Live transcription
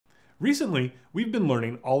Recently, we've been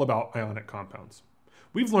learning all about ionic compounds.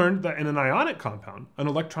 We've learned that in an ionic compound, an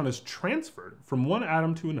electron is transferred from one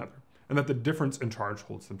atom to another, and that the difference in charge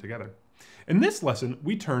holds them together. In this lesson,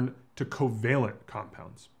 we turn to covalent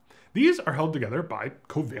compounds. These are held together by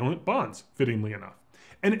covalent bonds, fittingly enough.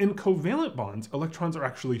 And in covalent bonds, electrons are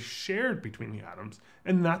actually shared between the atoms,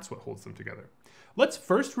 and that's what holds them together. Let's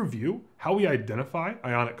first review how we identify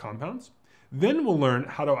ionic compounds. Then we'll learn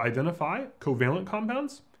how to identify covalent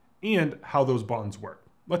compounds and how those bonds work.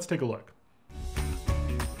 Let's take a look.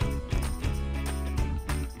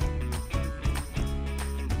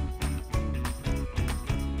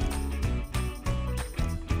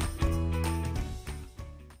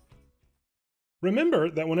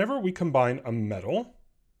 Remember that whenever we combine a metal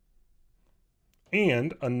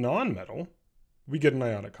and a nonmetal, we get an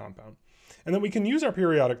ionic compound. And then we can use our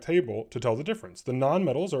periodic table to tell the difference. The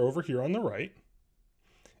nonmetals are over here on the right,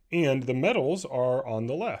 and the metals are on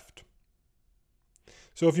the left.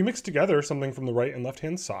 So if you mix together something from the right and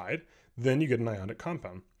left-hand side, then you get an ionic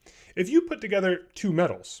compound. If you put together two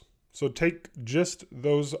metals, so take just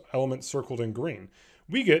those elements circled in green,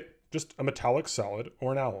 we get just a metallic solid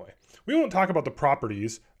or an alloy. We won't talk about the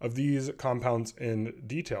properties of these compounds in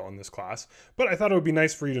detail in this class, but I thought it would be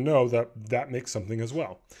nice for you to know that that makes something as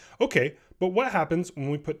well. Okay, but what happens when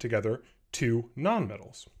we put together two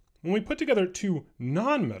nonmetals? When we put together two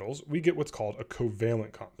nonmetals, we get what's called a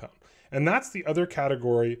covalent compound. And that's the other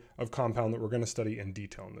category of compound that we're going to study in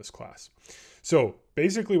detail in this class. So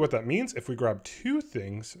basically what that means, if we grab two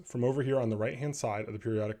things from over here on the right-hand side of the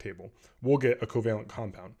periodic table, we'll get a covalent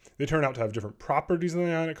compound. They turn out to have different properties than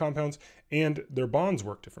the ionic compounds, and their bonds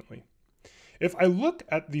work differently. If I look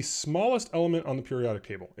at the smallest element on the periodic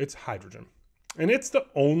table, it's hydrogen. And it's the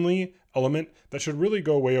only element that should really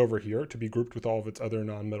go way over here to be grouped with all of its other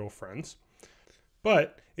nonmetal friends.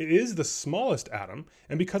 But it is the smallest atom,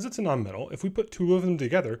 and because it's a nonmetal, if we put two of them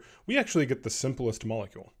together, we actually get the simplest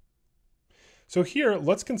molecule. So here,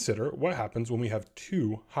 let's consider what happens when we have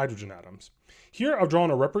two hydrogen atoms. Here, I've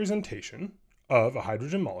drawn a representation of a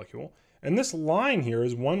hydrogen molecule, and this line here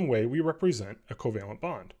is one way we represent a covalent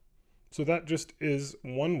bond. So that just is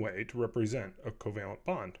one way to represent a covalent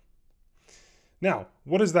bond. Now,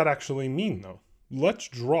 what does that actually mean, though? Let's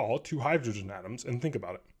draw two hydrogen atoms and think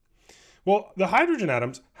about it. Well, the hydrogen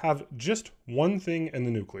atoms have just one thing in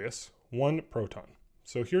the nucleus, one proton.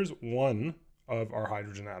 So here's one of our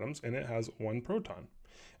hydrogen atoms, and it has one proton.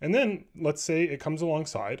 And then let's say it comes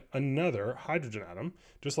alongside another hydrogen atom,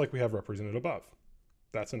 just like we have represented above.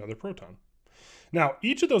 That's another proton. Now,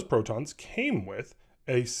 each of those protons came with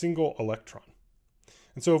a single electron.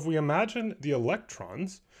 And so if we imagine the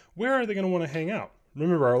electrons, where are they going to want to hang out?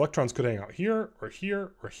 Remember, our electrons could hang out here, or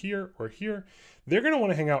here, or here, or here. They're going to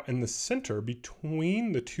want to hang out in the center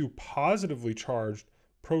between the two positively charged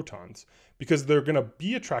protons because they're going to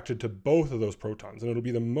be attracted to both of those protons, and it'll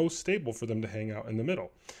be the most stable for them to hang out in the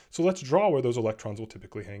middle. So let's draw where those electrons will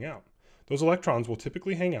typically hang out. Those electrons will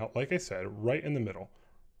typically hang out, like I said, right in the middle.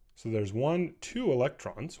 So there's two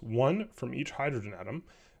electrons, one from each hydrogen atom,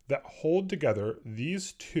 that hold together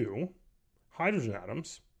these two hydrogen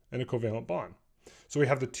atoms in a covalent bond. So we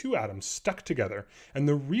have the two atoms stuck together, and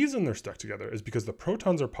the reason they're stuck together is because the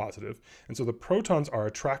protons are positive, and so the protons are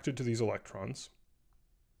attracted to these electrons,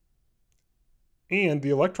 and the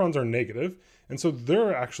electrons are negative, and so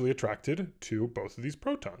they're actually attracted to both of these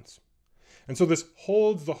protons. And so this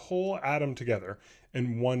holds the whole atom together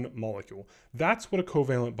in one molecule. That's what a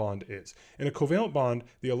covalent bond is. In a covalent bond,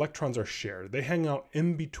 the electrons are shared. They hang out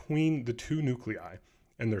in between the two nuclei,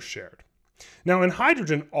 and they're shared. Now in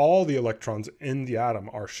hydrogen, all the electrons in the atom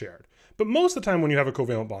are shared. But most of the time when you have a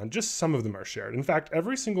covalent bond, just some of them are shared. In fact,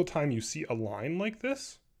 every single time you see a line like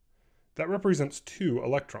this, that represents two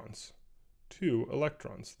electrons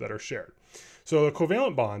that are shared. So a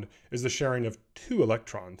covalent bond is the sharing of two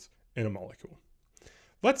electrons in a molecule.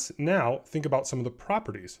 Let's now think about some of the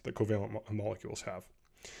properties that covalent molecules have.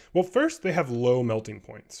 Well, first, they have low melting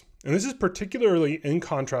points. And this is particularly in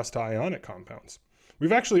contrast to ionic compounds.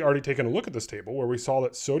 We've actually already taken a look at this table where we saw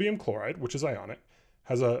that sodium chloride, which is ionic,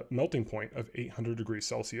 has a melting point of 800 degrees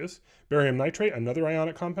Celsius. Barium nitrate, another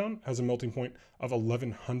ionic compound, has a melting point of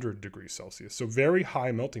 1100 degrees Celsius. So very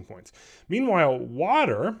high melting points. Meanwhile,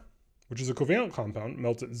 water, which is a covalent compound,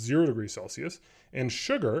 melts at 0 degrees Celsius, and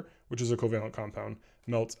sugar, which is a covalent compound,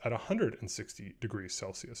 melts at 160 degrees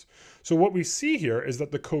Celsius. So what we see here is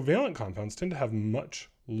that the covalent compounds tend to have much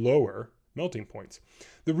lower melting points.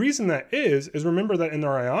 The reason that is remember that in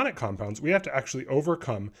our ionic compounds, we have to actually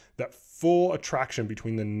overcome that full attraction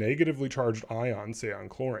between the negatively charged ion, say on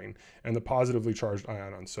chlorine, and the positively charged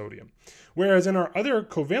ion on sodium. Whereas in our other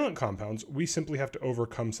covalent compounds, we simply have to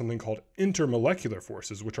overcome something called intermolecular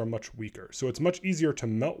forces, which are much weaker. So it's much easier to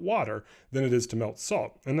melt water than it is to melt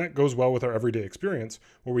salt. And that goes well with our everyday experience,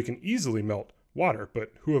 where we can easily melt water,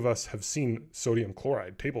 but who of us have seen sodium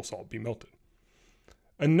chloride, table salt, be melted?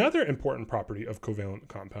 Another important property of covalent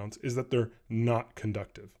compounds is that they're not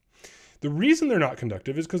conductive. The reason they're not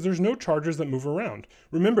conductive is because there's no charges that move around.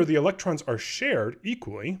 Remember, the electrons are shared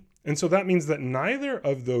equally, and so that means that neither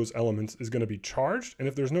of those elements is going to be charged, and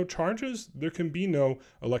if there's no charges, there can be no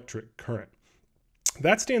electric current.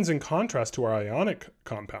 That stands in contrast to our ionic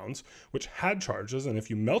compounds, which had charges, and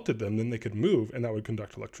if you melted them, then they could move, and that would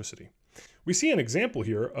conduct electricity. We see an example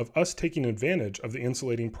here of us taking advantage of the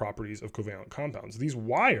insulating properties of covalent compounds. These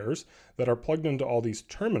wires that are plugged into all these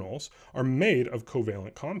terminals are made of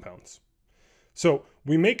covalent compounds. So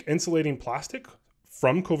we make insulating plastic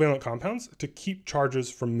from covalent compounds to keep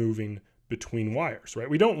charges from moving between wires, right?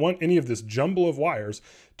 We don't want any of this jumble of wires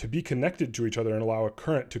to be connected to each other and allow a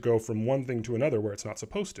current to go from one thing to another where it's not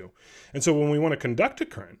supposed to. And so when we want to conduct a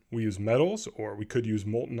current, we use metals, or we could use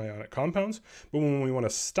molten ionic compounds. But when we want to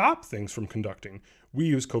stop things from conducting, we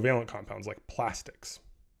use covalent compounds like plastics.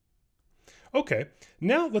 Okay,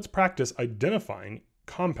 now let's practice identifying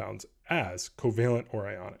compounds as covalent or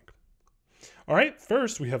ionic. All right,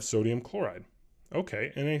 first we have sodium chloride.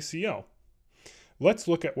 Okay, NaCl. Let's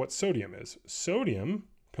look at what sodium is. Sodium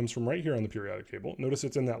comes from right here on the periodic table. Notice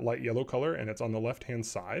it's in that light yellow color and it's on the left-hand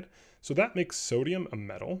side. So that makes sodium a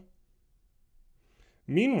metal.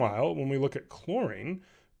 Meanwhile, when we look at chlorine,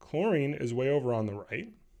 chlorine is way over on the right.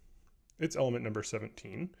 It's element number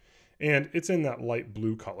 17. And it's in that light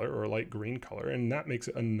blue color or light green color, and that makes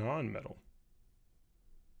it a non-metal.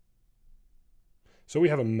 So we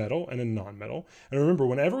have a metal and a nonmetal. And remember,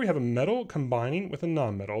 whenever we have a metal combining with a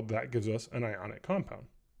nonmetal, that gives us an ionic compound.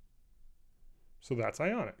 So that's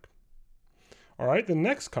ionic. All right, the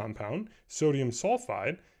next compound, sodium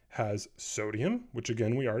sulfide, has sodium, which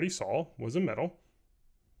again we already saw was a metal,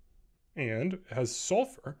 and has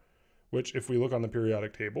sulfur, which if we look on the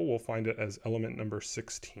periodic table, we'll find it as element number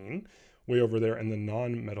 16, way over there in the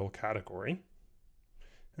non-metal category.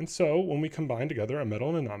 And so when we combine together a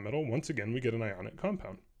metal and a nonmetal, once again, we get an ionic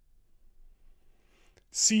compound.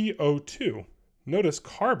 CO2. Notice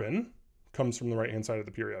carbon comes from the right-hand side of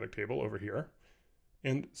the periodic table over here,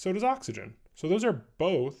 and so does oxygen. So those are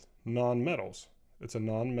both nonmetals. It's a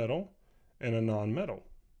nonmetal and a nonmetal.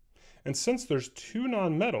 And since there's two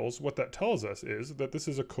nonmetals, what that tells us is that this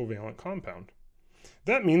is a covalent compound.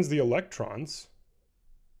 That means the electrons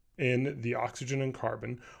in the oxygen and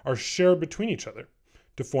carbon are shared between each other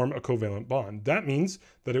to form a covalent bond. That means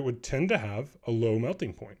that it would tend to have a low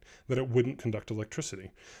melting point, that it wouldn't conduct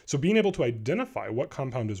electricity. So being able to identify what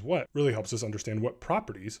compound is what really helps us understand what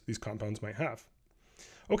properties these compounds might have.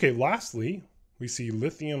 Okay, lastly, we see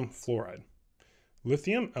lithium fluoride.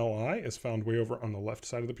 Lithium, Li, is found way over on the left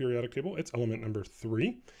side of the periodic table. It's element number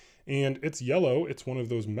 3, and it's yellow. It's one of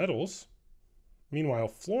those metals. Meanwhile,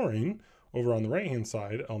 fluorine, over on the right-hand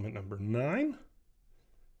side, element number 9,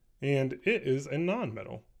 and it is a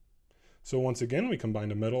nonmetal. So once again, we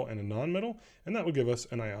combined a metal and a nonmetal, and that would give us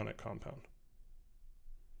an ionic compound.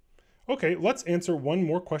 Okay, let's answer one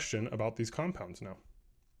more question about these compounds now.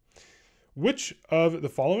 Which of the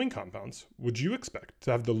following compounds would you expect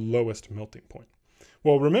to have the lowest melting point?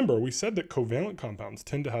 Well, remember, we said that covalent compounds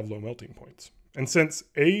tend to have low melting points. And since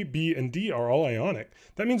A, B, and D are all ionic,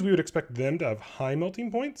 that means we would expect them to have high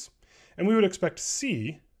melting points, and we would expect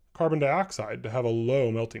C, carbon dioxide, to have a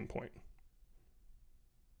low melting point.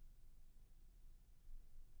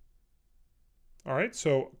 All right,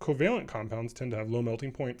 so covalent compounds tend to have low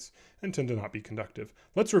melting points and tend to not be conductive.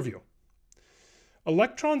 Let's review.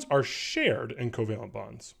 Electrons are shared in covalent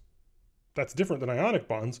bonds. That's different than ionic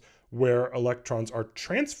bonds, where electrons are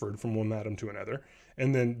transferred from one atom to another,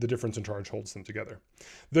 and then the difference in charge holds them together.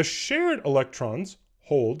 The shared electrons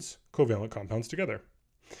holds covalent compounds together.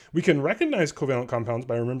 We can recognize covalent compounds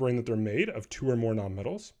by remembering that they're made of 2 or more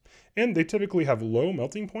nonmetals, and they typically have low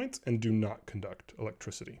melting points and do not conduct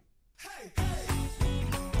electricity. Hey, hey.